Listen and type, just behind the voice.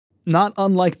Not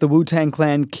unlike the Wu-Tang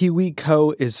Clan,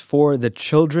 KiwiCo is for the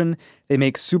children. They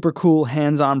make super cool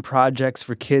hands-on projects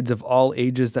for kids of all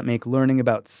ages that make learning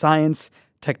about science,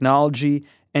 technology,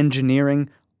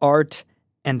 engineering, art,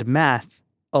 and math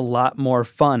a lot more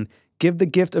fun. Give the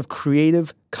gift of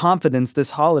creative confidence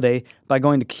this holiday by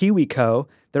going to KiwiCo.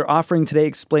 They're offering Today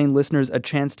Explained listeners a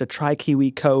chance to try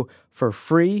KiwiCo for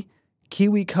free.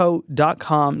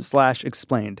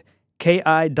 KiwiCo.com/explained.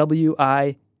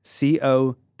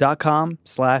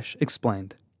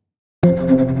 KIWICO.com/explained.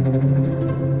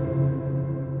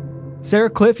 Sarah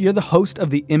Cliff, you're the host of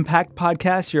the Impact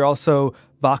Podcast. You're also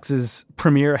Vox's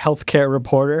premier healthcare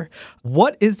reporter.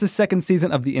 What is the second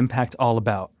season of The Impact all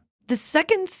about? The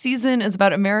second season is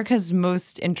about America's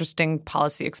most interesting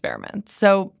policy experiments.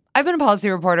 So I've been a policy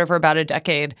reporter for about a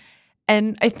decade,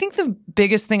 and I think the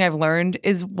biggest thing I've learned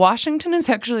is Washington is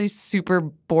actually super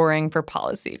boring for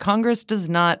policy. Congress does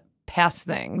not pass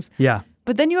things. Yeah.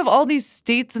 But then you have all these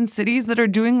states and cities that are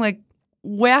doing like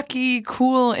wacky,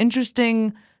 cool,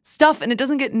 interesting stuff, and it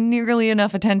doesn't get nearly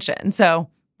enough attention. So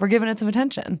we're giving it some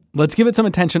attention. Let's give it some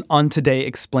attention on Today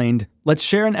Explained. Let's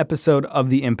share an episode of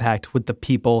The Impact with the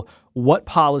people. What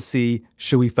policy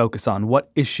should we focus on?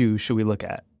 What issue should we look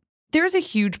at? There's a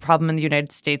huge problem in the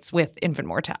United States with infant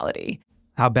mortality.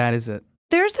 How bad is it?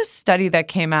 There's this study that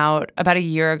came out about a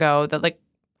year ago that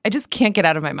I just can't get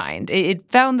out of my mind. It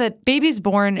found that babies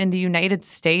born in the United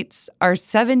States are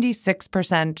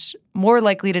 76% more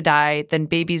likely to die than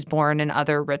babies born in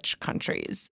other rich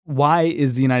countries. Why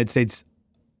is the United States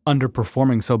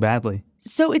underperforming so badly?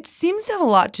 So it seems to have a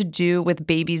lot to do with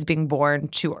babies being born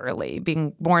too early,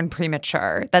 being born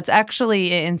premature. That's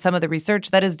actually, in some of the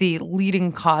research, that is the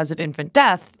leading cause of infant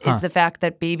death, is the fact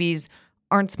that babies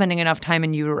aren't spending enough time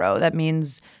in utero. That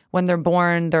means when they're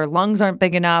born, their lungs aren't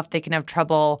big enough, they can have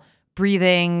trouble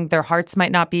breathing, their hearts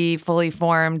might not be fully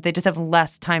formed, they just have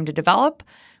less time to develop.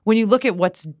 When you look at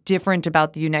what's different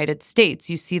about the United States,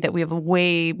 you see that we have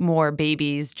way more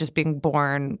babies just being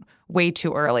born way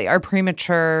too early. Our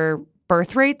premature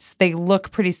birth rates, they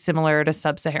look pretty similar to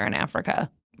sub-Saharan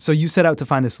Africa. So you set out to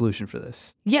find a solution for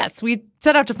this? Yes, we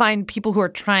set out to find people who are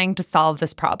trying to solve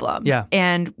this problem. Yeah.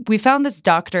 And we found this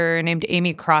doctor named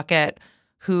Amy Crockett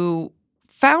who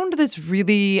found this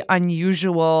really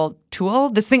unusual tool,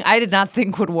 this thing I did not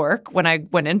think would work when I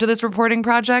went into this reporting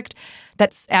project,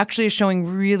 that's actually showing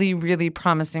really, really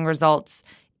promising results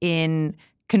in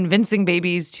convincing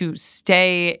babies to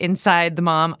stay inside the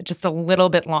mom just a little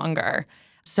bit longer.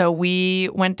 So we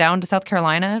went down to South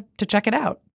Carolina to check it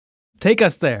out. Take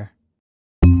us there.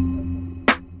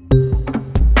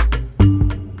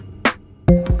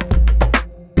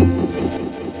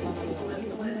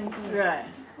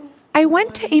 I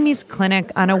went to Amy's clinic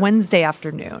on a Wednesday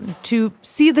afternoon to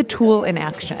see the tool in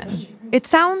action. It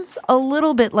sounds a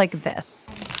little bit like this.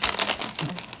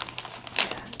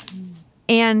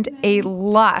 And a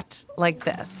lot like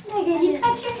this. You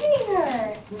cut your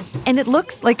finger. And it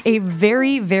looks like a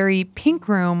very, very pink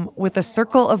room with a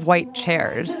circle of white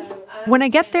chairs. When I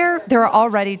get there, there are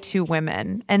already two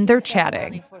women, and they're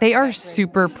chatting. They are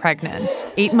super pregnant,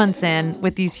 8 months in,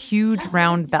 with these huge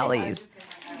round bellies.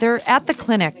 They're at the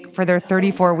clinic for their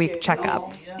 34-week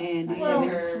checkup.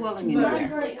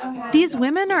 These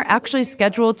women are actually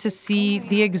scheduled to see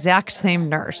the exact same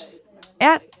nurse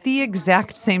at the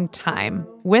exact same time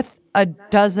with a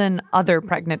dozen other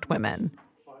pregnant women.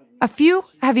 A few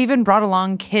have even brought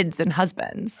along kids and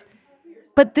husbands.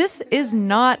 But this is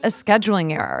not a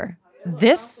scheduling error.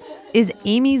 This is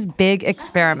Amy's big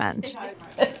experiment.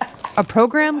 A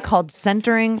program called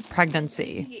Centering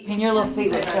Pregnancy. And your little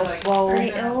feet look so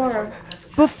swollen.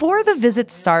 Before the visit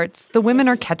starts, the women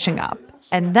are catching up.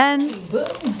 And then...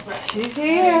 She's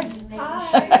here.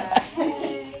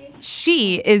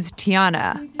 She is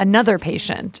Tiana, another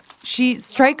patient. She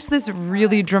strikes this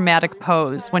really dramatic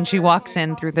pose when she walks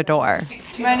in through the door. Do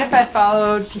you mind if I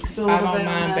followed just a little bit? I don't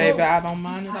mind, baby. I don't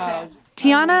mind at all.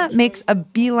 Tiana makes a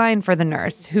beeline for the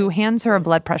nurse, who hands her a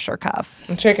blood pressure cuff.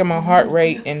 I'm checking my heart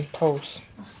rate and pulse.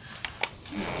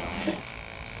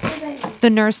 The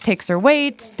nurse takes her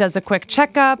weight, does a quick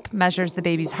checkup, measures the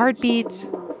baby's heartbeat.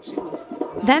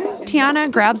 Then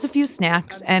Tiana grabs a few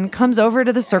snacks and comes over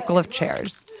to the circle of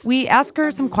chairs. We ask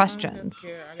her some questions.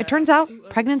 It turns out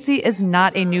pregnancy is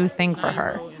not a new thing for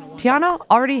her. Tiana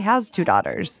already has 2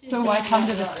 daughters. So why come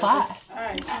to this class?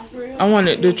 I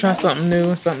wanted to try something new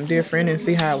and something different and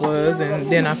see how it was,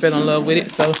 and then I fell in love with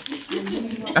it, so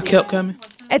I kept coming.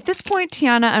 At this point,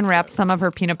 Tiana unwraps some of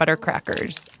her peanut butter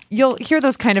crackers. You'll hear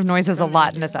those kind of noises a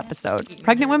lot in this episode.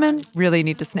 Pregnant women really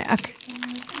need to snack.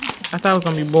 I thought it was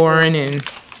going to be boring and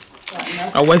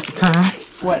a waste of time.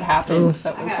 what happened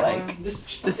that was like,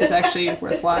 this is actually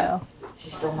worthwhile.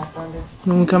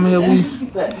 When we come here, we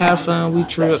have fun, we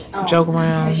trip, joke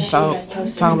around, talk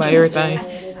about everything.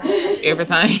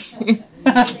 Everything.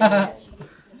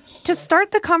 To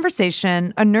start the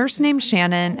conversation, a nurse named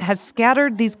Shannon has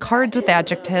scattered these cards with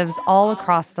adjectives all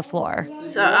across the floor.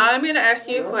 So I'm going to ask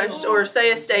you a question or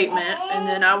say a statement, and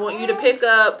then I want you to pick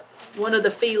up one of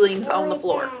the feelings on the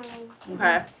floor.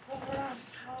 Okay?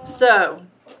 So,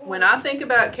 when I think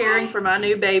about caring for my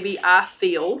new baby, I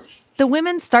feel... The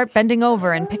women start bending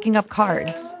over and picking up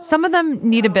cards. Some of them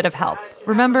need a bit of help.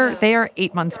 Remember, they are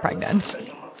 8 months pregnant.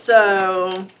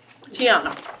 So,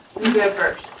 Tiana, you go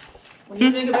first. When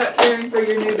you think about caring for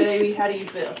your new baby, how do you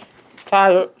feel?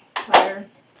 Tired. Tired?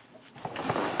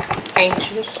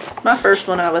 Anxious. My first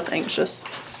one, I was anxious.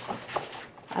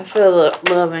 I feel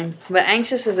loving, but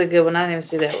anxious is a good one. I didn't even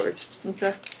see that word.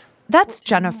 Okay. That's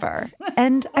Jennifer.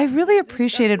 And I really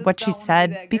appreciated what she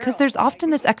said because there's often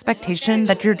this expectation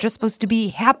that you're just supposed to be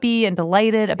happy and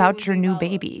delighted about your new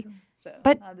baby.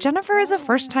 But Jennifer is a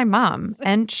first-time mom,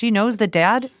 and she knows that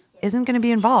Dad isn't going to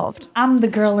be involved. I'm the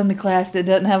girl in the class that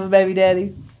doesn't have a baby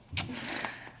daddy.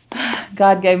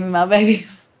 God gave me my baby.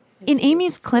 In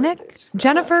Amy's clinic,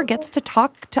 Jennifer gets to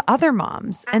talk to other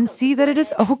moms and see that it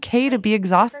is okay to be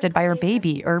exhausted by her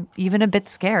baby or even a bit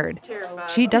scared.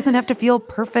 She doesn't have to feel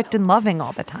perfect and loving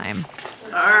all the time.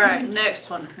 All right, next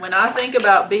one. When I think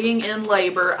about being in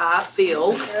labor, I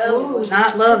feel...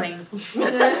 Not loving.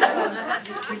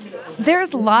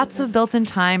 There's lots of built-in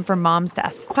time for moms to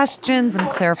ask questions and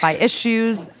clarify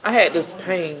issues. I had this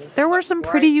pain. There were some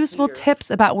pretty useful tips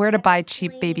about where to buy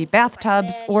cheap baby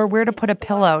bathtubs or where to put a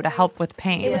pillow to help with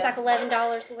pain. It was like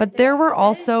 $11. But there were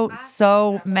also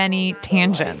so many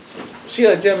tangents. She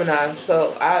a Gemini,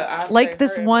 so I Like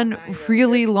this one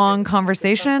really long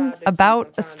conversation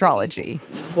about astrology.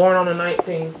 born on the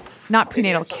 19th. Not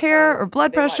prenatal care or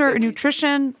blood pressure or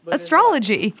nutrition,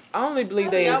 astrology. I only believe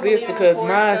they exist because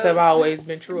mine have always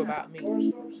been true about me.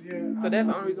 So that's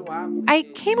the only reason why I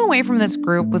came away from this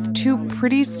group with two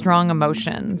pretty strong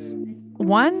emotions.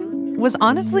 One was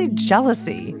honestly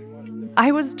jealousy.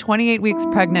 I was 28 weeks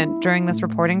pregnant during this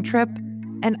reporting trip,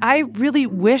 and I really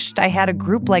wished I had a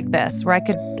group like this where I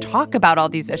could talk about all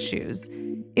these issues.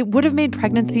 It would have made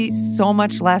pregnancy so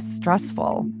much less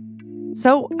stressful.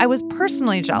 So I was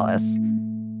personally jealous,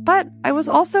 but I was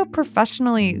also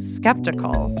professionally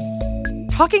skeptical.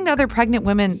 Talking to other pregnant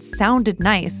women sounded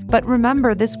nice, but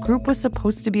remember, this group was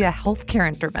supposed to be a healthcare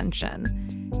intervention.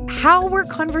 How were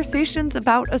conversations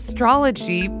about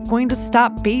astrology going to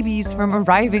stop babies from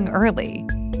arriving early?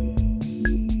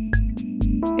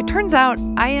 It turns out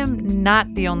I am not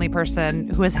the only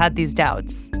person who has had these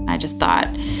doubts. I just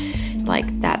thought, like,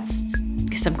 that's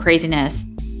some craziness.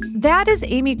 That is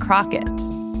Amy Crockett,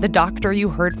 the doctor you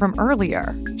heard from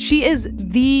earlier. She is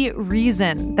the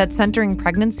reason that centering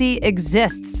pregnancy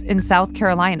exists in South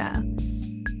Carolina.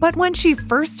 But when she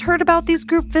first heard about these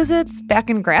group visits back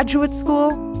in graduate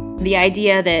school, The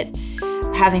idea that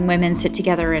having women sit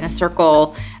together in a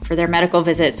circle for their medical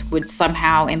visits would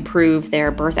somehow improve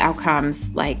their birth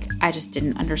outcomes, like, I just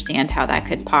didn't understand how that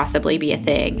could possibly be a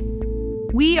thing.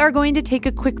 we are going to take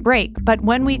a quick break, but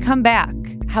when we come back,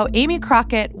 how Amy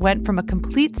Crockett went from a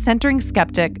complete centering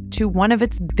skeptic to one of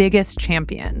its biggest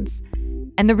champions,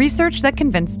 and the research that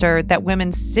convinced her that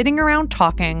women sitting around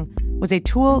talking was a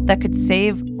tool that could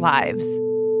save lives.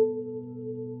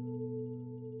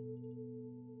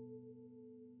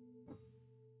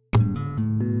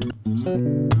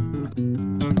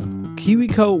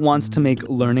 KiwiCo wants to make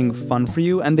learning fun for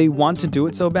you, and they want to do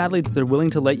it so badly that they're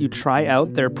willing to let you try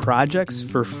out their projects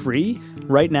for free.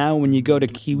 Right now, when you go to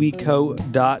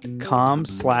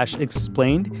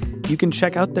kiwico.com/explained, you can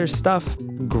check out their stuff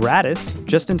gratis,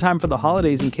 just in time for the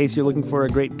holidays in case you're looking for a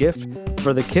great gift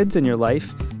for the kids in your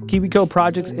life. KiwiCo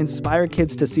projects inspire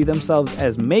kids to see themselves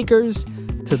as makers,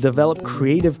 to develop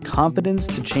creative confidence,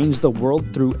 to change the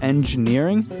world through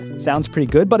engineering. Sounds pretty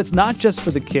good, but it's not just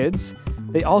for the kids.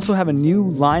 They also have a new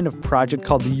line of project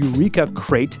called the Eureka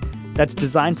Crate that's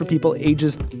designed for people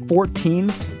ages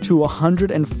 14 to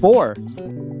 104.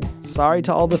 Sorry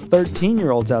to all the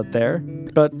 13-year-olds out there,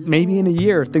 but maybe in a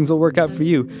year things will work out for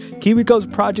you. KiwiCo's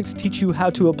projects teach you how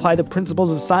to apply the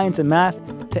principles of science and math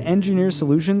to engineer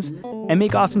solutions and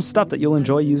make awesome stuff that you'll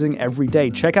enjoy using every day.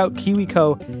 Check out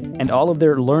KiwiCo and all of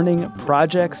their learning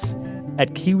projects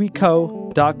at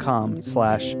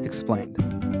kiwico.com/explained.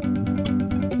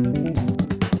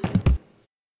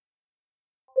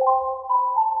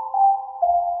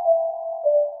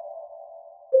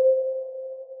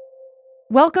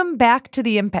 Welcome back to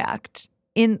The Impact.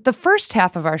 In the first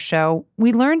half of our show,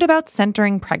 we learned about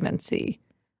centering pregnancy.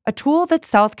 a tool that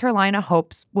South Carolina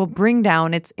hopes will bring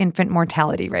down its infant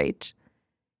mortality rate.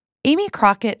 Amy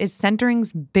Crockett is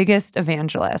centering's biggest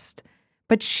evangelist,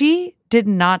 but she did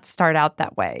not start out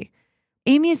that way.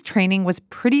 Amy's training was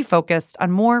pretty focused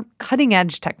on more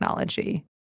cutting-edge technology.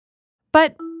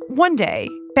 But one day,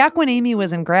 back when Amy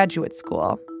was in graduate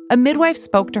school, a midwife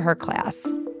spoke to her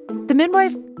class. The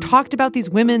midwife talked about these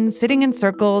women sitting in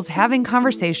circles, having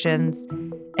conversations,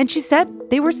 and she said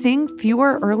they were seeing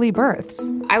fewer early births.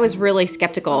 I was really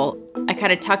skeptical. I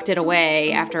kind of tucked it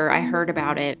away after I heard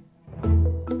about it.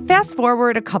 Fast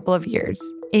forward a couple of years.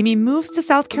 Amy moves to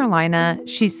South Carolina.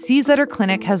 She sees that her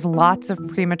clinic has lots of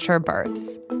premature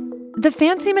births. The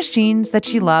fancy machines that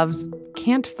she loves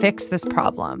can't fix this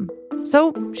problem.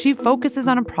 So she focuses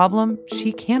on a problem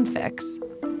she can fix.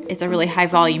 It's a really high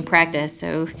volume practice.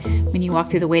 So when you walk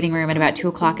through the waiting room at about 2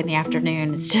 o'clock in the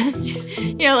afternoon, it's just,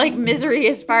 like misery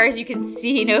as far as you can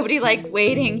see. Nobody likes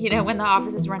waiting, when the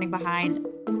office is running behind.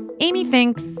 Amy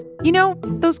thinks,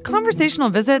 those conversational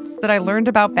visits that I learned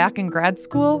about back in grad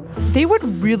school, they would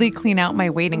really clean out my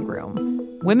waiting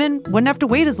room. Women wouldn't have to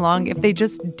wait as long if they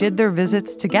just did their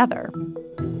visits together.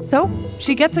 So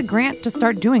she gets a grant to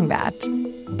start doing that.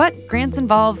 But grants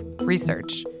involve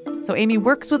research. So Amy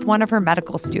works with one of her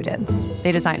medical students.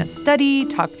 They design a study,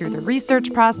 talk through the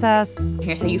research process.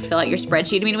 Here's how you fill out your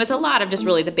spreadsheet. It was a lot of just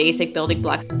really the basic building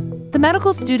blocks. The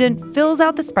medical student fills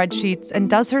out the spreadsheets and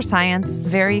does her science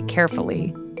very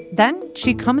carefully. Then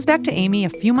she comes back to Amy a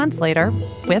few months later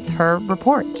with her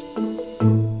report.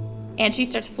 And she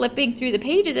starts flipping through the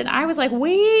pages, and I was like,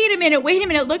 wait a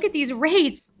minute, look at these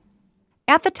rates.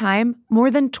 At the time,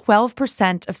 more than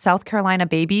 12% of South Carolina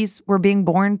babies were being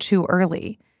born too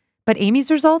early. But Amy's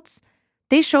results,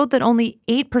 they showed that only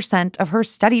 8% of her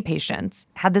study patients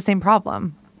had the same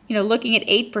problem. Looking at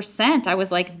 8%, I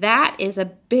was like, that is a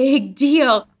big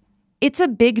deal. It's a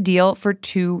big deal for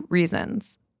two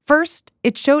reasons. First,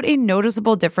 it showed a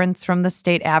noticeable difference from the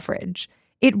state average.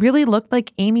 It really looked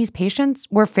like Amy's patients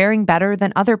were faring better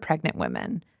than other pregnant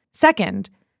women. Second,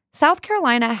 South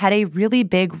Carolina had a really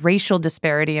big racial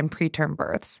disparity in preterm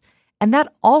births, and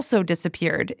that also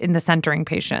disappeared in the centering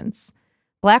patients.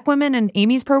 Black women in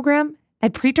Amy's program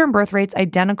had preterm birth rates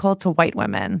identical to white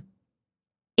women.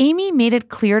 Amy made it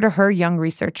clear to her young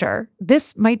researcher,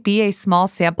 this might be a small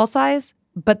sample size,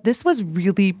 but this was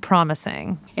really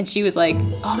promising. And she was like,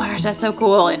 oh my gosh, that's so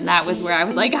cool. And that was where I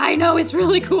was like, I know, it's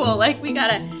really cool. We're going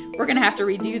to have to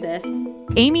redo this.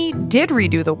 Amy did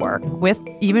redo the work with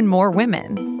even more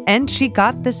women, and she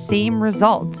got the same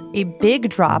result, a big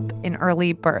drop in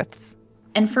early births.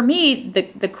 And for me,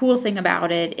 the cool thing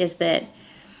about it is that,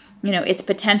 it's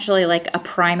potentially like a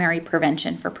primary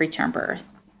prevention for preterm birth.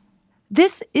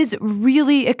 This is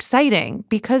really exciting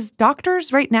because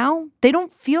doctors right now, they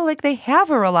don't feel like they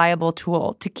have a reliable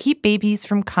tool to keep babies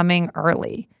from coming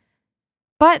early.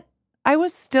 But I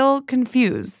was still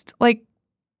confused.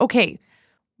 Okay,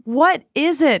 what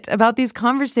is it about these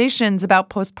conversations about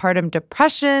postpartum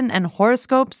depression and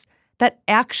horoscopes that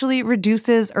actually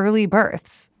reduces early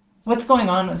births? What's going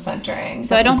on with centering?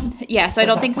 So I don't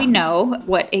think we know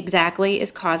what exactly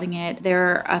is causing it.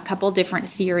 There are a couple different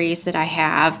theories that I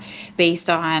have based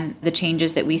on the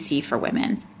changes that we see for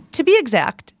women. To be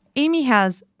exact, Amy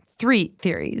has 3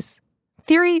 theories.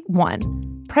 Theory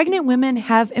 1, pregnant women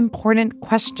have important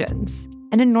questions,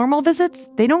 and in normal visits,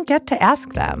 they don't get to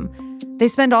ask them. They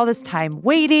spend all this time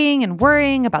waiting and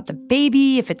worrying about the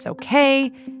baby, if it's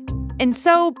okay. And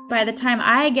so by the time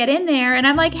I get in there and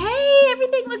I'm like, hey,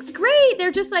 everything looks great,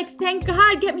 they're just like, thank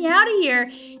God, get me out of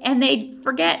here. And they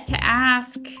forget to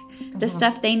ask the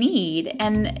stuff they need.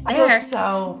 And they're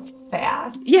so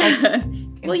fast. Yeah.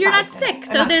 Well, you're not sick,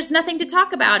 so there's nothing to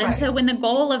talk about. Right. And so when the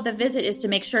goal of the visit is to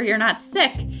make sure you're not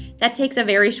sick, that takes a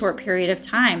very short period of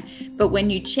time. But when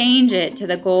you change it to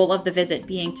the goal of the visit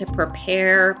being to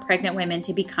prepare pregnant women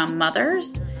to become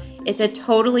mothers, it's a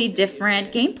totally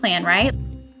different game plan, right?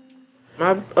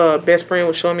 My best friend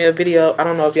was showing me a video. I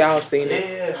don't know if y'all seen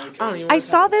it. I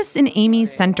saw this in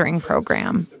Amy's centering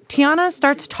program. Tiana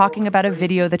starts talking about a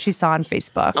video that she saw on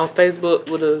Facebook. On Facebook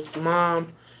with his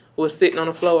mom was sitting on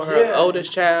the floor. Her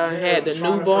oldest child had the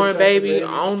newborn baby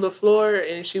on the floor,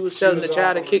 and she was telling the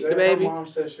child to kick the baby.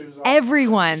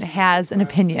 Everyone has an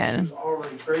opinion.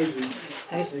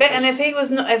 And if he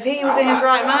was in his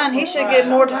right mind, he should get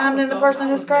more time than the person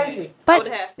who's crazy. But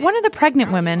one of the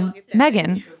pregnant women,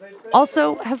 Megan,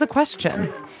 also has a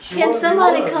question. Can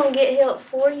somebody come get help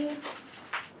for you?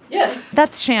 Yes.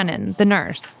 That's Shannon, the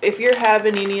nurse. If you're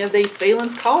having any of these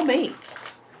feelings, call me.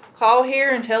 Call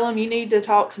here and tell them you need to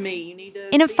talk to me. You need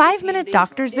to. In a 5-minute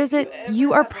doctor's visit,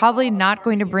 you are probably not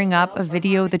going to bring up a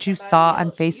video that you saw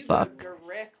on Facebook.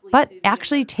 But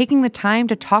actually taking the time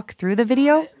to talk through the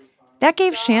video, that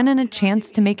gave Shannon a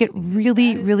chance to make it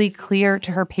really, really clear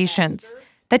to her patients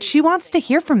that she wants to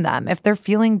hear from them if they're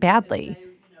feeling badly.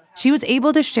 She was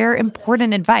able to share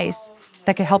important advice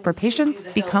that could help her patients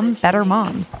become better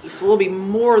moms. So we'll be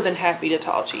more than happy to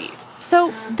talk to you.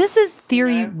 So this is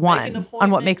theory one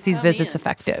on what makes these visits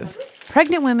effective.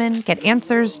 Pregnant women get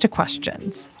answers to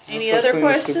questions. Any other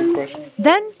questions?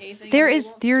 Then there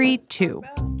is theory two.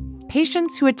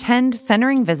 Patients who attend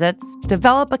centering visits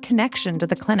develop a connection to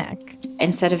the clinic.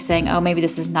 Instead of saying, oh, maybe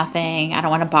this is nothing, I don't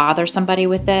want to bother somebody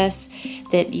with this,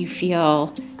 that you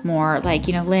feel more like,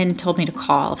 Lynn told me to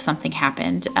call if something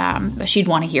happened. She'd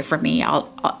want to hear from me.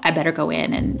 I better go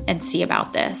in and see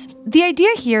about this. The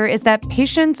idea here is that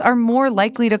patients are more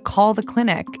likely to call the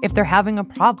clinic if they're having a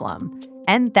problem,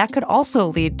 and that could also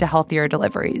lead to healthier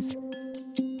deliveries.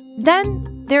 Then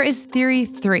there is theory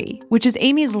three, which is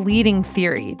Amy's leading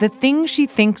theory, the thing she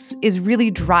thinks is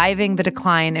really driving the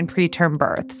decline in preterm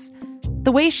births.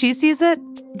 The way she sees it,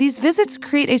 these visits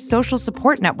create a social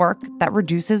support network that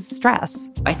reduces stress.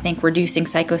 I think reducing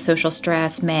psychosocial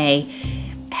stress may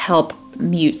help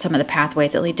mute some of the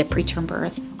pathways that lead to preterm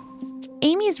birth.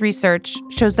 Amy's research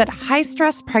shows that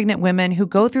high-stress pregnant women who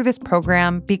go through this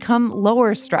program become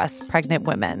lower-stress pregnant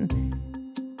women.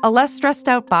 A less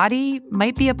stressed-out body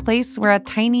might be a place where a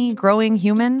tiny, growing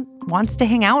human wants to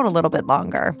hang out a little bit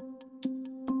longer.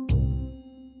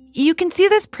 You can see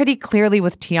this pretty clearly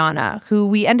with Tiana, who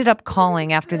we ended up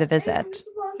calling after the visit.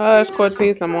 Hush,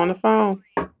 Cortez, I'm on the phone.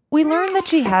 We learned that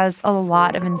she has a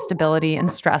lot of instability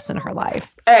and stress in her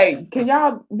life. Hey, can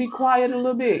y'all be quiet a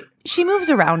little bit? She moves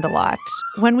around a lot.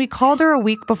 When we called her a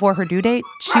week before her due date,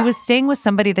 she was staying with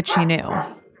somebody that she knew.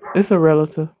 It's a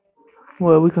relative.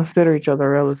 Well, we consider each other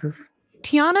relatives.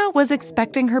 Tiana was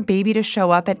expecting her baby to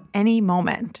show up at any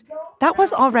moment. That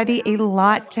was already a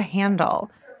lot to handle.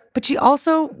 But she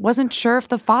also wasn't sure if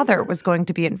the father was going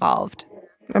to be involved.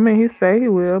 I mean, he say he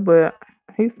will, but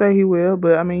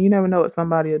you never know what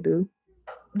somebody will do.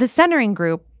 The centering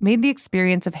group made the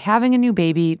experience of having a new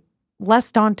baby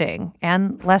less daunting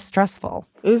and less stressful.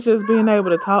 It's just being able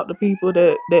to talk to people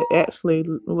that actually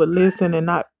would listen and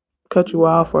not cut you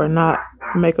off or not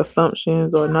make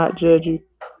assumptions or not judge you.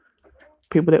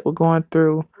 People that were going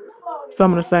through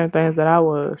some of the same things that I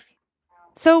was.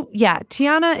 So, yeah,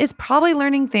 Tiana is probably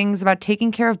learning things about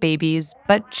taking care of babies,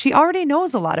 but she already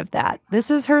knows a lot of that.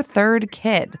 This is her third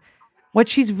kid. What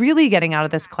she's really getting out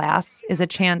of this class is a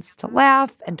chance to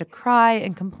laugh and to cry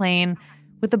and complain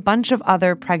with a bunch of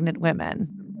other pregnant women.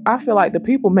 I feel like the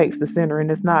people makes the center, and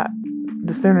it's not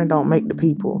the center don't make the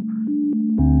people.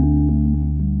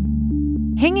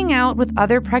 Hanging out with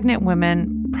other pregnant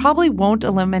women probably won't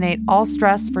eliminate all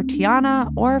stress for Tiana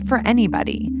or for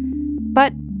anybody.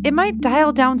 But it might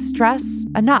dial down stress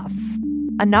enough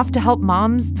to help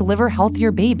moms deliver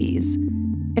healthier babies.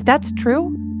 If that's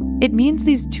true, it means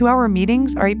these 2-hour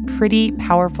meetings are a pretty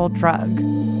powerful drug.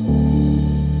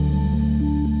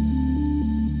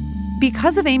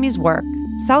 Because of Amy's work,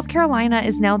 South Carolina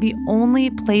is now the only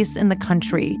place in the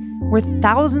country where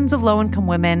thousands of low-income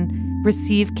women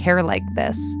receive care like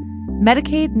this.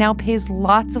 Medicaid now pays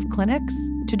lots of clinics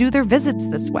to do their visits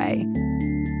this way.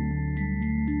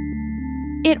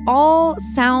 It all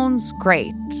sounds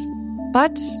great,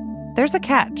 but there's a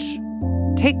catch.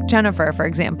 Take Jennifer, for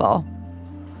example.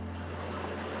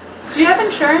 Do you have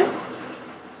insurance?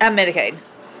 I'm Medicaid.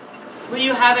 Will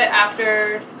you have it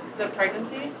after the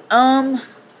pregnancy?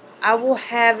 I will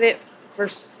have it for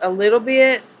a little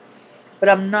bit, but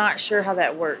I'm not sure how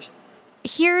that works.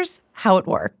 Here's how it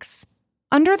works.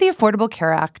 Under the Affordable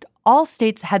Care Act, all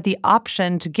states had the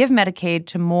option to give Medicaid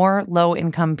to more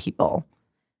low-income people.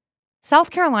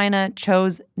 South Carolina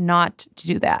chose not to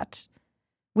do that,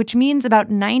 which means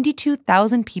about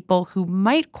 92,000 people who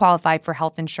might qualify for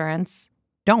health insurance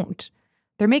don't.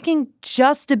 They're making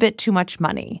just a bit too much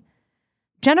money.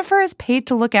 Jennifer is paid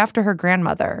to look after her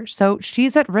grandmother, so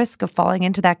she's at risk of falling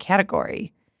into that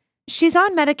category. She's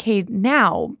on Medicaid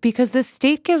now because the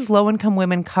state gives low-income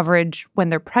women coverage when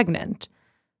they're pregnant.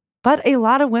 But a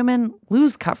lot of women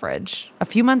lose coverage a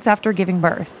few months after giving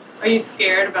birth. Are you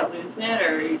scared about losing it,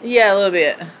 or? Yeah, a little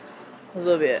bit.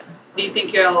 What do you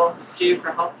think you'll do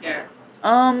for healthcare?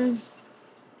 I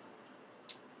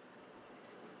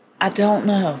don't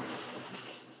know.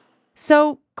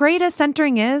 So great as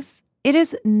centering is, it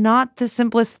is not the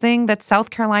simplest thing that South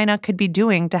Carolina could be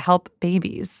doing to help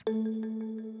babies.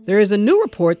 There is a new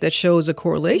report that shows a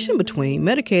correlation between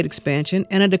Medicaid expansion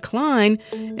and a decline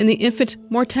in the infant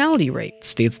mortality rate.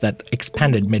 States that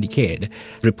expanded Medicaid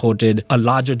reported a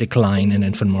larger decline in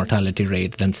infant mortality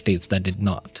rate than states that did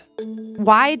not.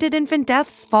 Why did infant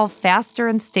deaths fall faster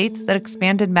in states that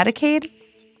expanded Medicaid?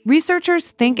 Researchers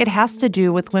think it has to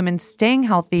do with women staying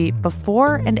healthy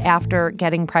before and after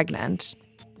getting pregnant.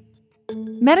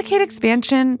 Medicaid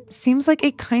expansion seems like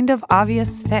a kind of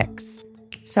obvious fix.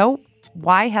 So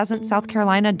why hasn't South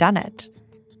Carolina done it?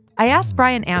 I asked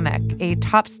Brian Amick, a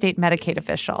top state Medicaid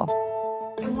official.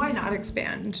 And why not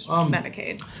expand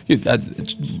Medicaid?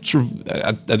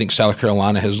 I think South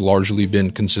Carolina has largely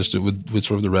been consistent with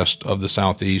sort of the rest of the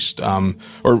Southeast,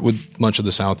 or with much of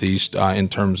the Southeast in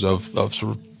terms of sort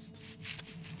of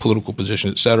political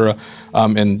position, et cetera.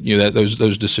 And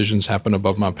those decisions happen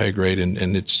above my pay grade,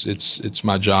 and it's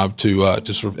my job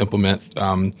to sort of implement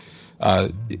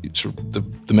sort of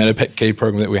the Medicaid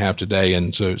program that we have today,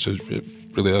 and so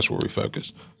really that's where we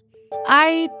focus.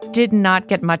 I did not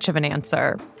get much of an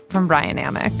answer from Brian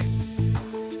Amick.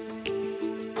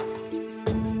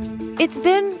 It's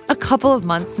been a couple of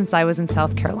months since I was in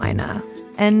South Carolina,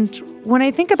 and when I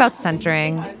think about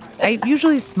centering, I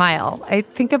usually smile. I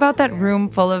think about that room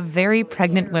full of very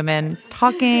pregnant women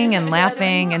talking and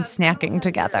laughing and snacking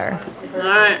together. All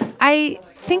right. I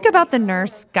think about the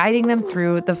nurse guiding them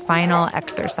through the final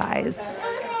exercise.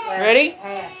 Ready?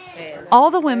 All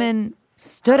the women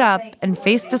stood up and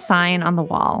faced a sign on the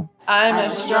wall. I'm a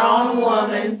strong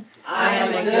woman. I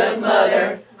am a good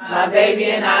mother. My baby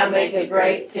and I make a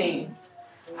great team.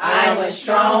 I am a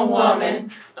strong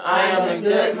woman. I am a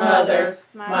good mother.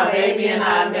 My baby and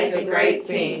I make a great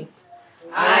team.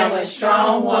 I am a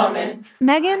strong woman.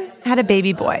 Megan had a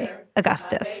baby boy,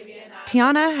 Augustus.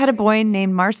 Tiana had a boy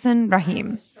named Marcin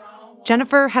Rahim.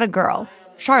 Jennifer had a girl,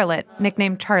 Charlotte,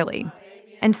 nicknamed Charlie,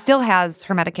 and still has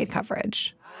her Medicaid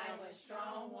coverage.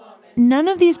 None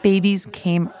of these babies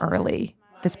came early.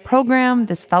 This program,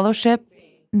 this fellowship,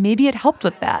 maybe it helped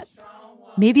with that.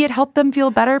 Maybe it helped them feel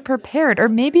better prepared, or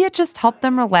maybe it just helped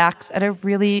them relax at a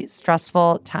really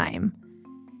stressful time.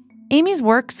 Amy's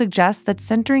work suggests that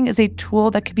centering is a tool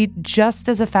that could be just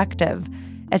as effective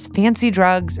as fancy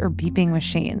drugs or beeping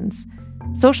machines.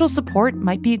 Social support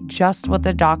might be just what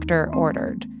the doctor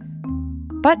ordered.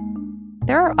 But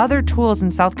there are other tools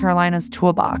in South Carolina's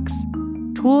toolbox.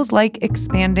 Tools like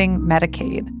expanding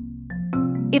Medicaid.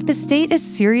 If the state is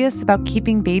serious about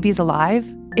keeping babies alive,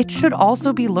 it should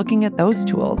also be looking at those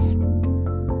tools.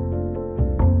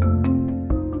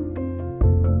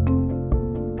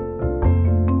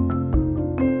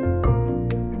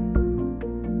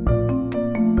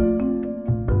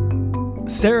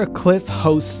 Sarah Cliff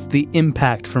hosts The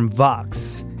Impact from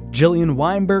Vox. Jillian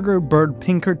Weinberger, Bird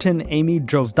Pinkerton, Amy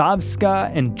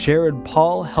Drozdowska, and Jared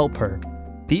Paul help her.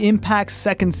 The Impact's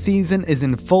second season is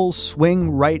in full swing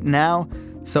right now,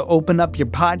 so open up your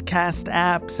podcast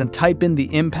apps and type in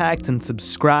The Impact and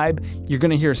subscribe. You're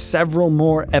going to hear several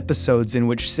more episodes in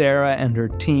which Sarah and her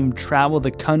team travel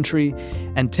the country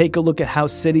and take a look at how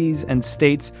cities and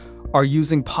states are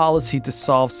using policy to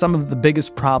solve some of the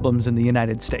biggest problems in the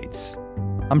United States.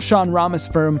 I'm Sean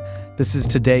Rameswaram. This is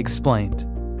Today Explained.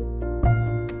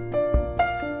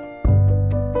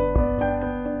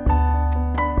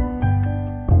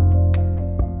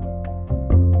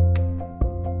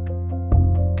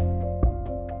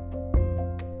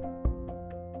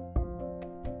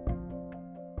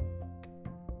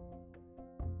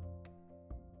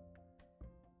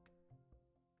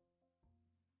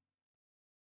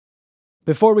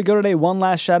 Before we go today, one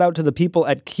last shout out to the people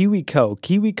at KiwiCo.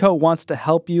 KiwiCo wants to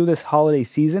help you this holiday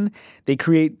season. They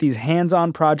create these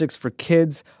hands-on projects for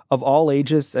kids of all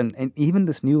ages and even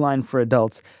this new line for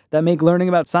adults that make learning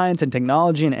about science and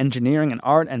technology and engineering and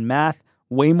art and math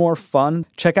way more fun.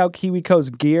 Check out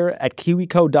KiwiCo's gear at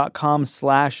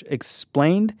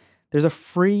kiwico.com/explained. There's a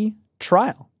free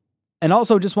trial. And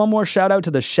also, just one more shout out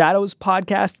to the Shadows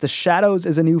podcast. The Shadows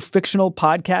is a new fictional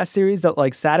podcast series that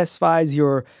satisfies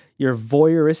your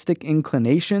voyeuristic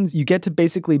inclinations. You get to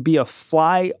basically be a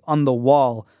fly on the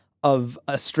wall of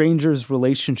a stranger's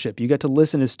relationship. You get to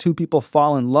listen as two people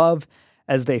fall in love,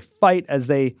 as they fight, as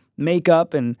they make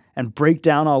up and break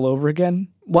down all over again.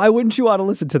 Why wouldn't you want to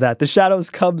listen to that? The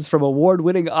Shadows comes from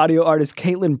award-winning audio artist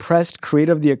Caitlin Prest,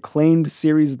 creator of the acclaimed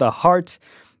series The Heart.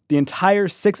 The entire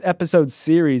 6-episode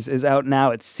series is out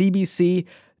now at cbc.ca/The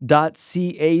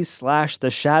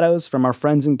Shadows from our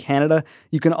friends in Canada.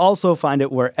 You can also find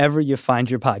it wherever you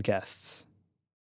find your podcasts.